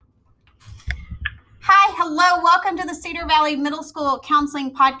hello. Welcome to the Cedar Valley Middle School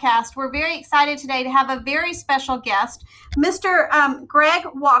Counseling Podcast. We're very excited today to have a very special guest. Mr. Greg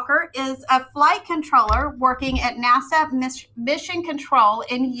Walker is a flight controller working at NASA Mission Control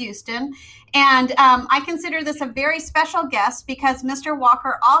in Houston. And I consider this a very special guest because Mr.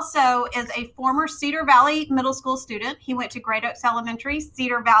 Walker also is a former Cedar Valley Middle School student. He went to Great Oaks Elementary,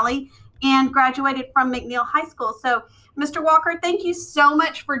 Cedar Valley, and graduated from McNeil High School. So, Mr. Walker, thank you so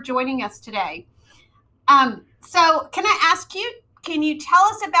much for joining us today. So can I ask you, can you tell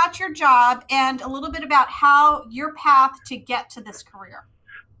us about your job and a little bit about how your path to get to this career?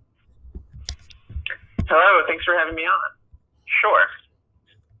 Hello, thanks for having me on. Sure.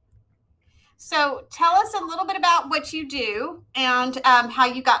 So tell us a little bit about what you do and how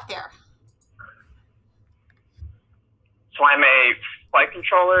you got there. So I'm a flight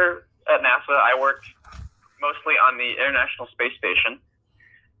controller at NASA. I work mostly on the International Space Station.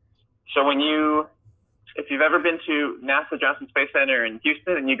 So if you've ever been to NASA Johnson Space Center in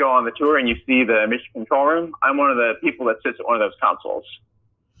Houston and you go on the tour and you see the mission control room, I'm one of the people that sits at one of those consoles.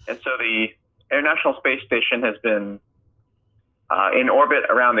 And so the International Space Station has been in orbit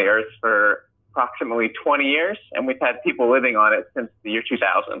around the Earth for approximately 20 years, and we've had people living on it since the year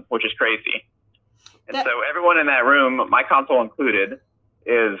 2000, which is crazy. And so everyone in that room, my console included,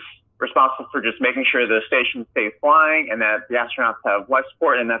 is responsible for just making sure the station stays flying and that the astronauts have life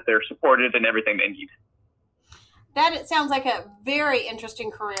support and that they're supported in everything they need. That sounds like a very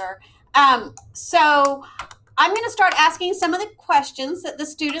interesting career. So I'm going to start asking some of the questions that the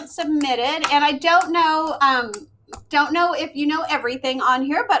students submitted, and I don't know if you know everything on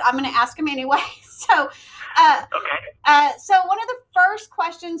here, but I'm going to ask them anyway. So, so one of the first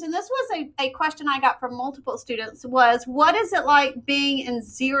questions, and this was a question I got from multiple students, was what is it like being in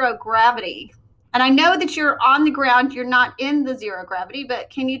zero gravity? And I know that you're on the ground, you're not in the zero gravity, but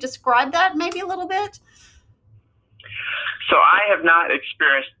can you describe that maybe a little bit? So I have not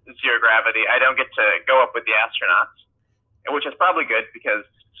experienced zero gravity. I don't get to go up with the astronauts, which is probably good because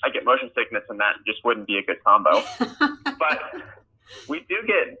I get motion sickness and that just wouldn't be a good combo. But we do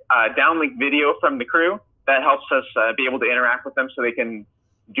get downlink video from the crew that helps us be able to interact with them so they can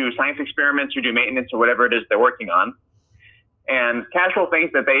do science experiments or do maintenance or whatever it is they're working on. And casual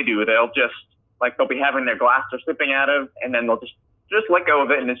things that they do, they'll be having their glass they're sipping out of, and then they'll just let go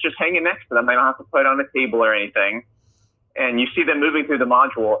of it and it's just hanging next to them. They don't have to put it on a table or anything. And you see them moving through the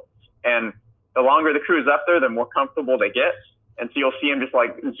module, and the longer the crew is up there, the more comfortable they get. And so you'll see them just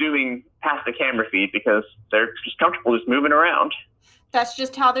like zooming past the camera feed because they're just comfortable just moving around. That's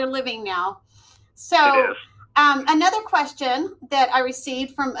just how they're living now. So another question that I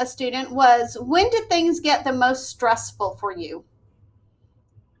received from a student was, when do things get the most stressful for you?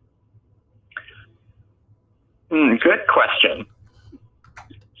 Good question.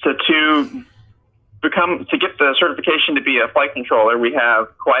 So to get the certification to be a flight controller, we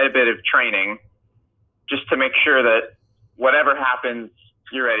have quite a bit of training just to make sure that whatever happens,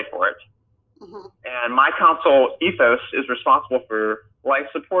 you're ready for it. Mm-hmm. And my console ethos is responsible for life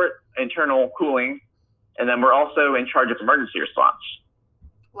support, internal cooling, and then we're also in charge of emergency response.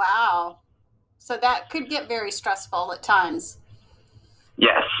 Wow. So that could get very stressful at times.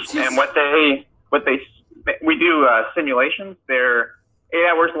 Yes. And we do simulations. They're 8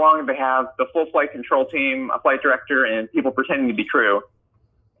 hours long. They have the full flight control team, a flight director, and people pretending to be crew.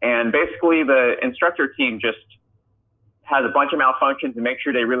 And basically the instructor team just has a bunch of malfunctions and make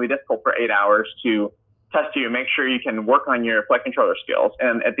sure they're really difficult for 8 hours to test you and make sure you can work on your flight controller skills.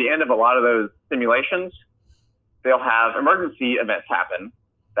 And at the end of a lot of those simulations, they'll have emergency events happen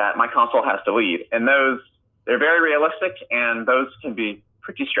that my console has to lead. And they're very realistic, and those can be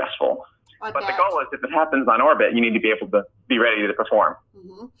pretty stressful. But the goal is, if it happens on orbit, you need to be able to be ready to perform.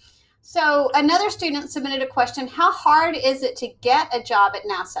 Mm-hmm. So another student submitted a question: how hard is it to get a job at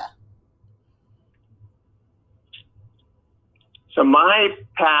NASA? So my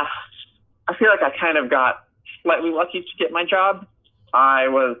path, I feel like I kind of got slightly lucky to get my job. I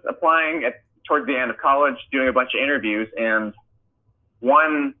was applying towards the end of college, doing a bunch of interviews, and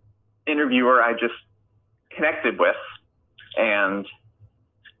one interviewer I just connected with. And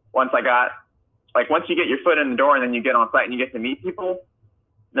once you get your foot in the door and then you get on site and you get to meet people,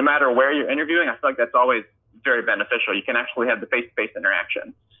 no matter where you're interviewing, I feel like that's always very beneficial. You can actually have the face-to-face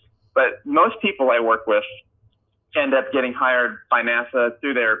interaction. But most people I work with end up getting hired by NASA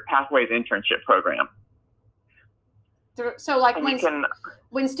through their Pathways internship program. So like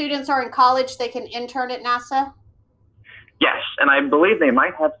when students are in college, they can intern at NASA? Yes, and I believe they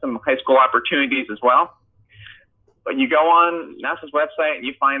might have some high school opportunities as well. But you go on NASA's website and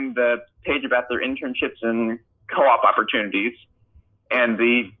you find the page about their internships and co-op opportunities. And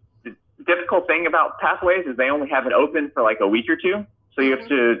the difficult thing about pathways is they only have it open for like a week or two. So you have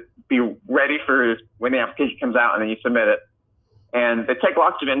to be ready for when the application comes out, and then you submit it. And they take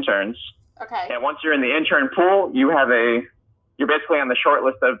lots of interns. Okay. And once you're in the intern pool, you're basically on the short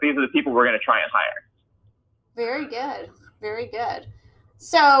list of these are the people we're going to try and hire. Very good. Very good.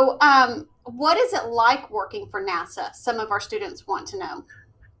 So what is it like working for NASA? Some of our students want to know.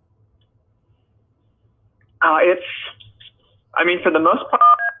 For the most part,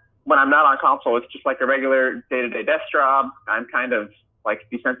 when I'm not on console, it's just like a regular day-to-day desk job. I'm kind of like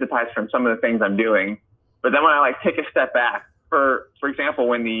desensitized from some of the things I'm doing. But then when I like take a step back, for example,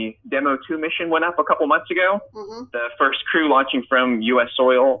 when the Demo 2 mission went up a couple months ago, the first crew launching from U.S.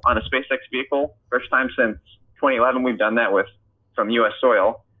 soil on a SpaceX vehicle, first time since 2011 we've done that from U.S.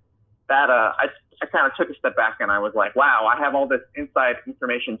 soil. That I kind of took a step back and I was like, wow, I have all this inside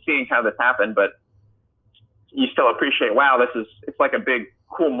information seeing how this happened, but you still appreciate, wow, it's like a big,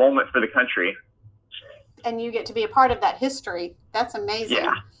 cool moment for the country. And you get to be a part of that history. That's amazing.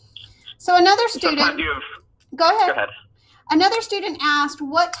 Yeah. So another student, go ahead. Another student asked,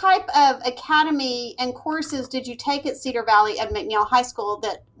 what type of academy and courses did you take at Cedar Valley and McNeil High School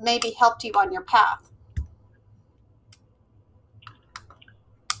that maybe helped you on your path?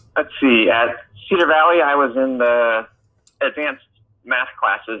 Let's see. At Cedar Valley, I was in the advanced math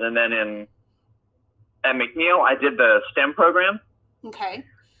classes, and then at McNeil, I did the STEM program. Okay.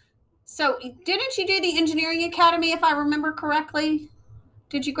 So didn't you do the engineering academy, if I remember correctly?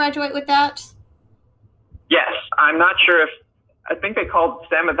 Did you graduate with that? Yes. I'm not sure I think they called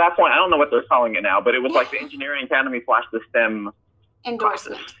STEM at that point. I don't know what they're calling it now, but it was like the engineering academy / the STEM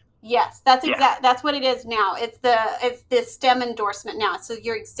endorsement. classes. Yes, that's That's what it is now. It's the STEM endorsement now. So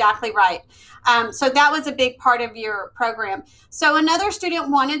you're exactly right. So that was a big part of your program. So another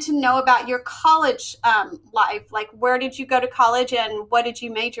student wanted to know about your college life. Like, where did you go to college and what did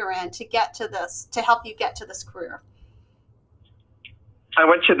you major in to help you get to this career? I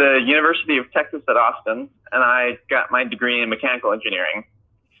went to the University of Texas at Austin, and I got my degree in mechanical engineering.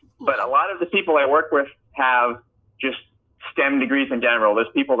 But a lot of the people I work with have just STEM degrees in general. There's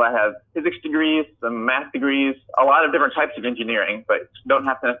people that have physics degrees, some math degrees, a lot of different types of engineering, but don't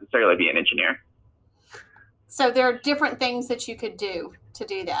have to necessarily be an engineer. So there are different things that you could do to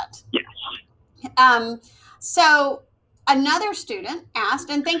do that. Yes. So another student asked,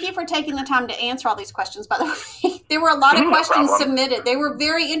 and thank you for taking the time to answer all these questions, by the way. There were a lot of questions submitted. They were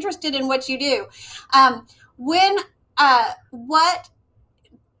very interested in what you do.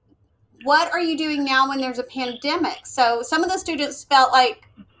 What are you doing now when there's a pandemic? So some of the students felt like,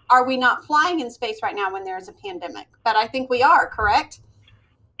 are we not flying in space right now when there's a pandemic? But I think we are, correct?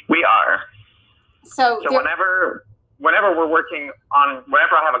 We are. So whenever we're working on,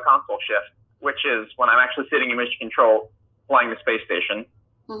 whenever I have a console shift, which is when I'm actually sitting in mission control flying the space station,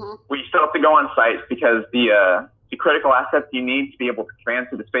 we still have to go on site because the critical assets you need to be able to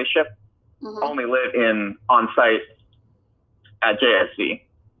transfer the spaceship only live on site at JSC.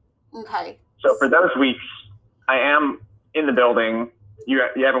 Okay. So for those weeks, I am in the building.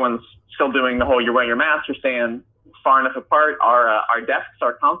 Everyone's still doing the whole, you're wearing your mask, you're staying far enough apart. Our desks,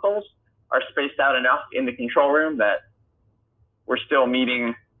 our consoles are spaced out enough in the control room that we're still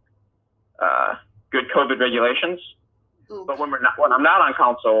meeting good COVID regulations. But when I'm not on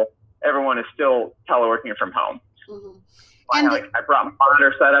console, everyone is still teleworking from home. I brought my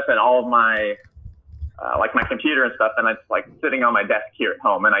monitor setup and all of my like my computer and stuff, and it's like sitting on my desk here at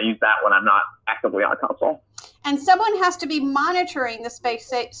home, and I use that when I'm not actively on console. And someone has to be monitoring the space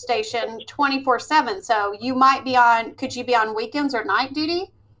station 24/7. So you might be could you be on weekends or night duty?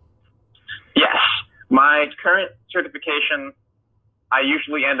 Yes. My current certification, I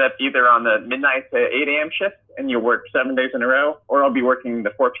usually end up either on the midnight to 8 a.m. shift, and you work 7 days in a row, or I'll be working the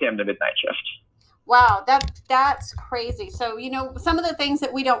 4 p.m. to midnight shift. Wow, that's crazy. So, some of the things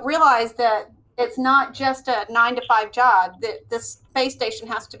that we don't realize, that it's not just a 9 to 5 job, that the space station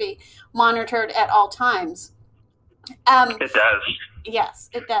has to be monitored at all times. It does. Yes,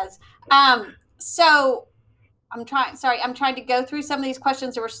 it does. So I'm trying to go through some of these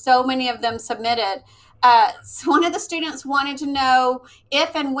questions. There were so many of them submitted. So one of the students wanted to know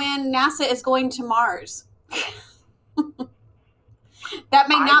if and when NASA is going to Mars. That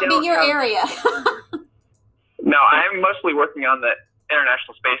may not be your area. No, I'm mostly working on the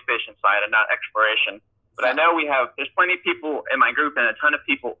International Space Station side and not exploration. But I know there's plenty of people in my group and a ton of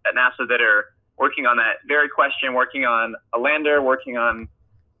people at NASA that are working on that very question, working on a lander, working on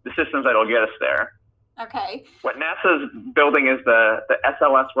the systems that will get us there. Okay. What NASA's building is the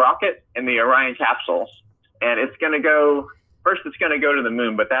SLS rocket and the Orion capsules. And it's going to go to the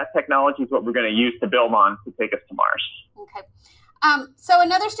moon, but that technology is what we're going to use to build on to take us to Mars. Okay. So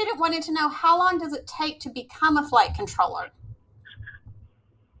another student wanted to know, how long does it take to become a flight controller?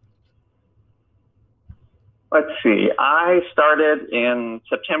 Let's see. I started in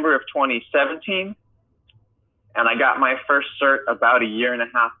September of 2017, and I got my first cert about a year and a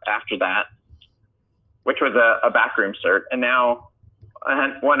half after that, which was a backroom cert. And now,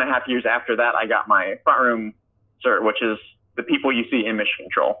 1.5 years after that, I got my front room cert, which is the people you see in mission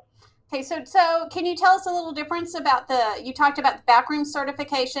control. Okay, so can you tell us a little difference about you talked about the backroom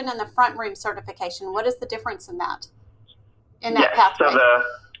certification and the front room certification. What is the difference in that pathway? So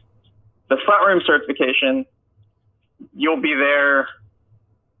the front room certification, you'll be there.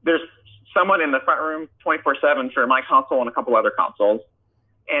 There's someone in the front room 24/7 for my console and a couple other consoles.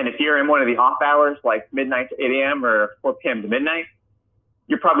 And if you're in one of the off hours, like midnight to 8 a.m. or 4 p.m. to midnight,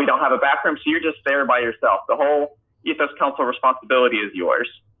 you probably don't have a backroom, so you're just there by yourself. The whole Ethos console responsibility is yours.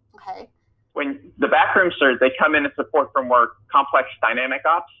 Okay. When the backroom cert, they come in and support for more complex dynamic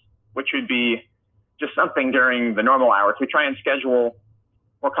ops, which would be just something during the normal hours. We try and schedule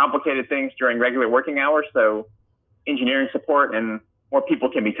more complicated things during regular working hours, so engineering support and more people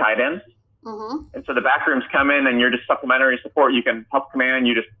can be tied in. Mm-hmm. And so the backrooms come in and you're just supplementary support. You can help command.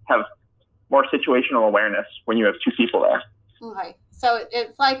 You just have more situational awareness when you have two people there. Okay. So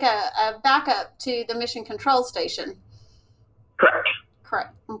it's like a backup to the mission control station. Correct.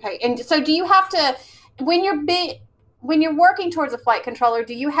 Correct. Okay. And so do you have to, when you're working towards a flight controller,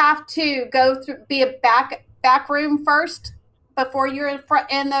 do you have to be a back room first before you're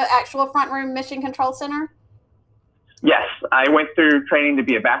in the actual front room mission control center? Yes, I went through training to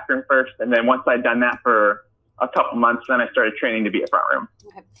be a backroom first, and then once I'd done that for a couple months, then I started training to be a front room.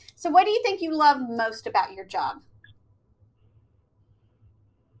 Okay. So what do you think you love most about your job?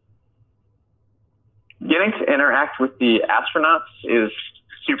 Getting to interact with the astronauts is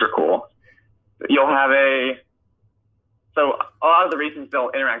super cool. You'll have so a lot of the reasons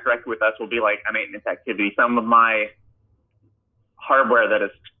they'll interact directly with us will be like a maintenance activity. Some of my hardware that is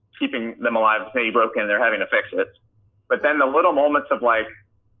keeping them alive is maybe broken and they're having to fix it. But then the little moments of like,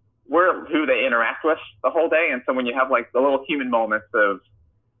 we're who they interact with the whole day. And so when you have like the little human moments of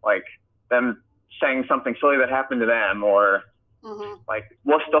like them saying something silly that happened to them, or like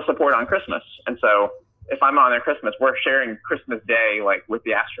we'll still support on Christmas. And so if I'm on their Christmas, we're sharing Christmas Day like with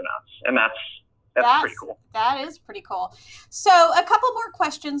the astronauts. And that's pretty cool. That is pretty cool. So a couple more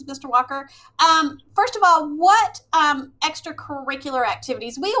questions, Mr. Walker. First of all, what extracurricular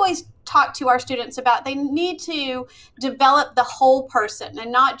activities? We always talk to our students about they need to develop the whole person and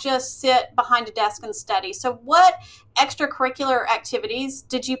not just sit behind a desk and study. So what extracurricular activities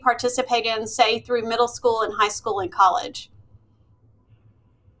did you participate in, say, through middle school and high school and college?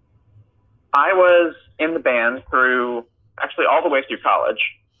 I was in the band actually all the way through college.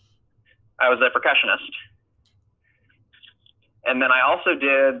 I was a percussionist. And then I also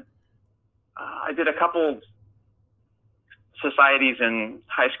did a couple societies in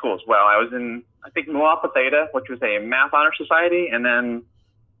high school as well. I was in, I think, Mu Alpha Theta, which was a math honor society, and then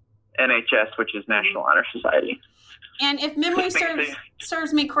NHS, which is National Honor Society. And if memory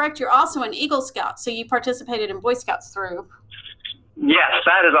serves me correct, you're also an Eagle Scout, so you participated in Boy Scouts through. Yes,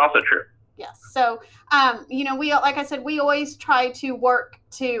 that is also true. Yes. So, like I said, we always try to work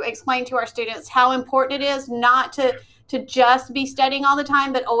to explain to our students how important it is not to just be studying all the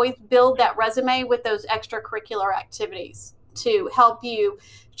time, but always build that resume with those extracurricular activities to help you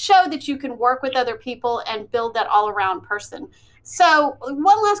show that you can work with other people and build that all-around person. So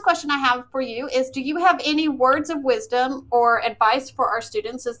one last question I have for you is, do you have any words of wisdom or advice for our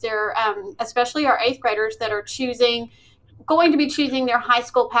students as they're, especially our 8th graders that are going to be choosing their high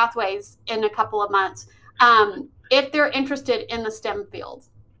school pathways in a couple of months, if they're interested in the STEM fields?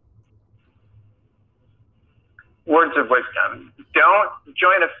 Words of wisdom. Don't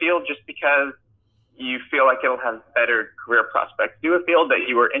join a field just because you feel like it'll have better career prospects. Do a field that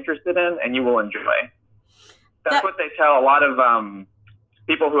you are interested in and you will enjoy. That's what they tell a lot of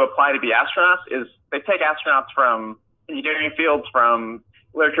people who apply to be astronauts is they take astronauts from engineering fields, from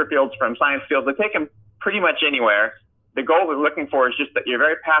literature fields, from science fields. They take them pretty much anywhere. The goal we're looking for is just that you're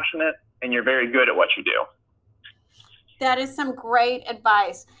very passionate and you're very good at what you do. That is some great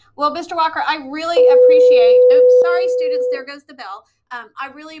advice. Well, Mr. Walker, I really appreciate, sorry, students, there goes the bell. I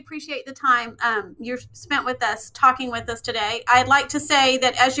really appreciate the time you spent with us, talking with us today. I'd like to say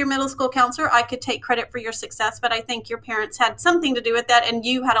that as your middle school counselor, I could take credit for your success, but I think your parents had something to do with that, and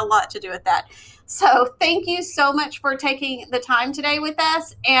you had a lot to do with that. So thank you so much for taking the time today with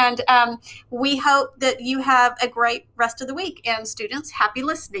us, and we hope that you have a great rest of the week. And students, happy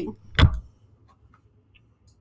listening.